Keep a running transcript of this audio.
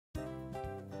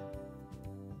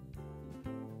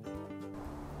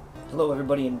Hello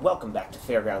everybody and welcome back to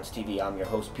Fairgrounds TV. I'm your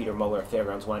host Peter Muller of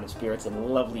Fairgrounds Wine and Spirits in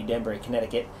lovely Danbury,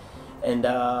 Connecticut. And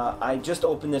I just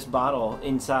opened this bottle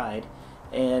inside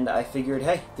and I figured,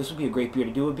 hey, this would be a great beer to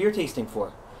do a beer tasting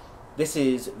for. This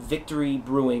is Victory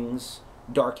Brewing's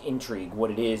Dark Intrigue.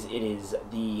 What it is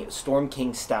the Storm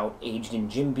King Stout aged in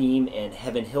Jim Beam and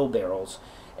Heaven Hill barrels.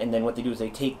 And then what they do is they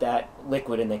take that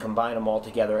liquid and they combine them all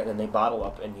together and then they bottle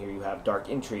up, and here you have Dark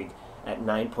Intrigue at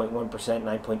 9.1%,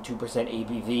 9.2%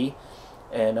 ABV.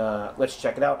 And let's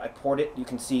check it out. I poured it. You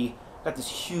can see got this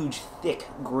huge, thick,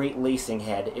 great lacing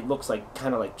head. It looks like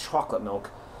kind of like chocolate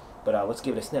milk. But let's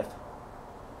give it a sniff.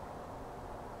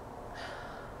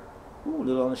 Ooh, a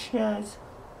little on the schnoz.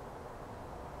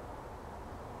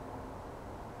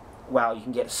 Wow, you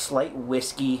can get a slight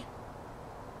whiskey,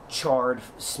 charred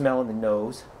smell in the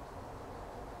nose.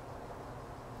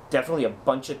 Definitely a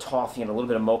bunch of toffee and a little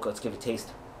bit of mocha. Let's give it a taste.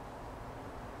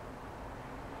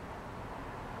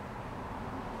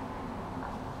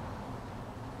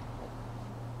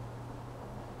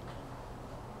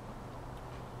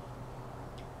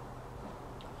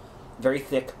 Very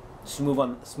thick, smooth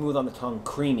on the tongue,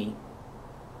 creamy.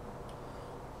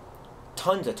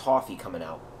 Tons of toffee coming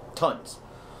out, tons.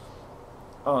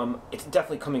 It's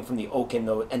definitely coming from the oak and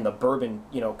the bourbon,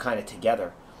 you know, kind of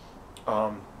together.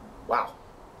 Wow.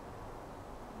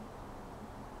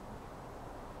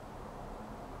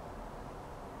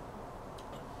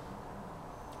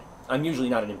 I'm usually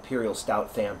not an Imperial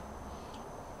Stout fan,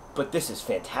 but this is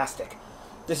fantastic.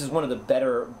 This is one of the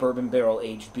better bourbon barrel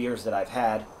aged beers that I've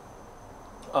had.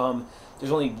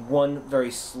 There's only one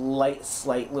very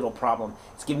slight little problem.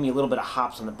 It's giving me a little bit of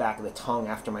hops on the back of the tongue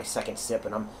after my second sip,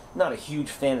 and I'm not a huge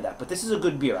fan of that. But this is a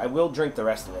good beer. I will drink the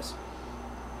rest of this.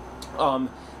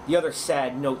 The other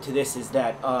sad note to this is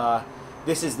that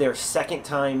this is their second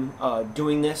time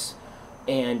doing this,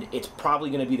 and it's probably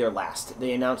going to be their last.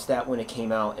 They announced that when it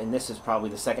came out, and this is probably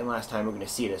the second last time we're going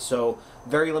to see this. So,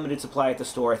 very limited supply at the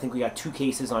store. I think we got 2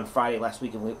 cases on Friday last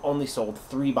week, and we only sold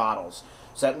 3 bottles.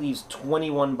 So that leaves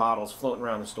 21 bottles floating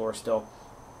around the store still.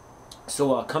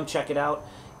 So come check it out.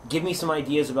 Give me some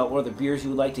ideas about what other beers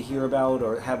you would like to hear about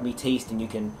or have me taste, and you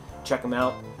can check them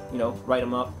out. You know, write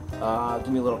them up.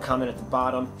 Give me a little comment at the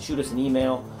bottom. Shoot us an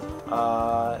email.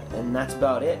 And that's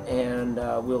about it. And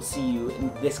we'll see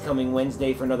you this coming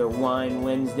Wednesday for another Wine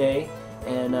Wednesday.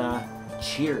 And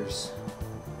cheers.